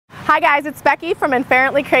Hi guys, it's Becky from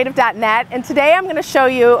inferentlycreative.net, and today I'm going to show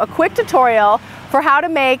you a quick tutorial for how to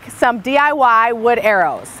make some DIY wood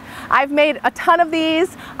arrows. I've made a ton of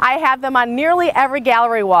these. I have them on nearly every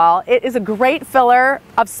gallery wall. It is a great filler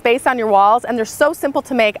of space on your walls, and they're so simple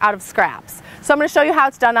to make out of scraps. So I'm going to show you how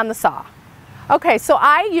it's done on the saw. Okay, so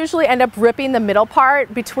I usually end up ripping the middle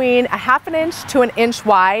part between a ½ inch to an inch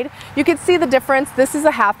wide. You can see the difference. This is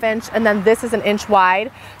a ½ inch and then this is an inch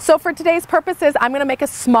wide. So for today's purposes, I'm going to make a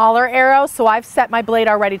smaller arrow, so I've set my blade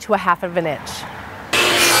already to a ½ inch.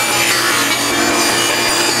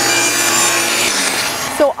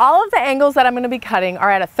 So all of the angles that I'm going to be cutting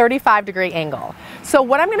are at a 35-degree angle. So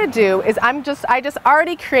what I'm going to do is I just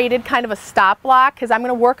already created kind of a stop block because I'm going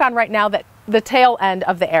to work on right now the tail end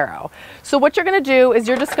of the arrow. So what you're going to do is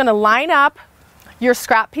you're just going to line up your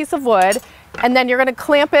scrap piece of wood, and then you're going to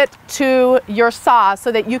clamp it to your saw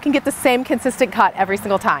so that you can get the same consistent cut every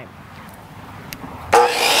single time.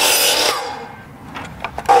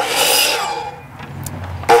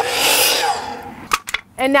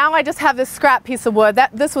 And now I just have this scrap piece of wood.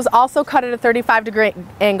 This was also cut at a 35-degree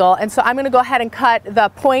angle, and so I'm going to go ahead and cut the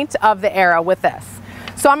point of the arrow with this.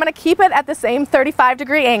 So I'm going to keep it at the same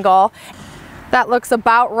 35-degree angle. That looks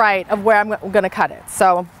about right of where I'm going to cut it.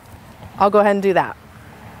 So I'll go ahead and do that.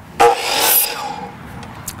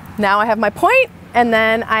 Now I have my point, and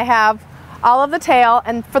then I have all of the tail,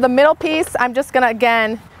 and for the middle piece I'm just going to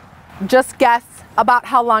again just guess about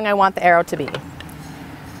how long I want the arrow to be.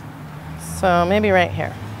 So maybe right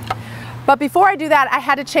here. But before I do that, I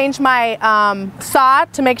had to change my saw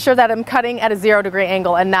to make sure that I'm cutting at a 0-degree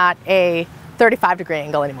angle and not a 35-degree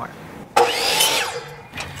angle anymore.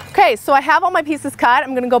 Okay, so I have all my pieces cut. I'm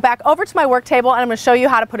going to go back over to my work table and I'm going to show you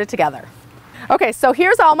how to put it together. Okay, so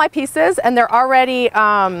here's all my pieces, and they're already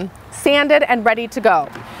sanded and ready to go.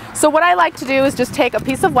 So what I like to do is just take a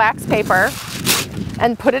piece of wax paper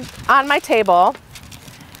and put it on my table.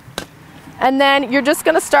 And then you're just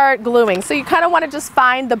going to start gluing. So you kind of want to just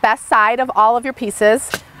find the best side of all of your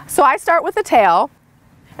pieces. So I start with the tail,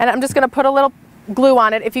 and I'm just going to put a little glue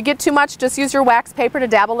on it. If you get too much, just use your wax paper to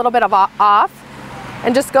dab a little bit of off.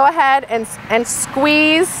 And just go ahead and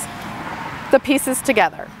squeeze the pieces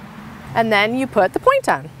together. And then you put the point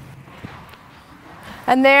on.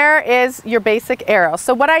 And there is your basic arrow.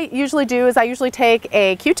 So what I usually do is I usually take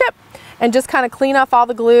a Q-tip and just kind of clean off all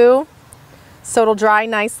the glue so it'll dry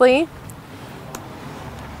nicely.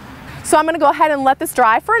 So I'm going to go ahead and let this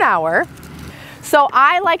dry for an hour. So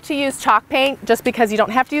I like to use chalk paint just because you don't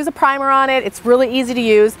have to use a primer on it. It's really easy to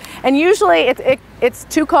use. And usually it's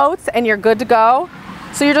 2 coats and you're good to go.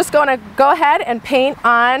 So you're just going to go ahead and paint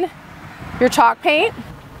on your chalk paint.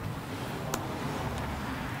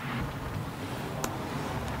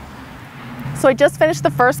 So I just finished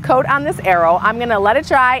the first coat on this arrow. I'm going to let it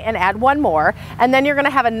dry and add one more, and then you're going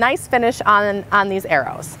to have a nice finish on these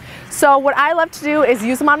arrows. So what I love to do is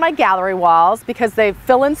use them on my gallery walls because they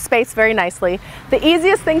fill in space very nicely. The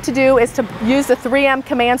easiest thing to do is to use the 3M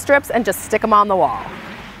command strips and just stick them on the wall.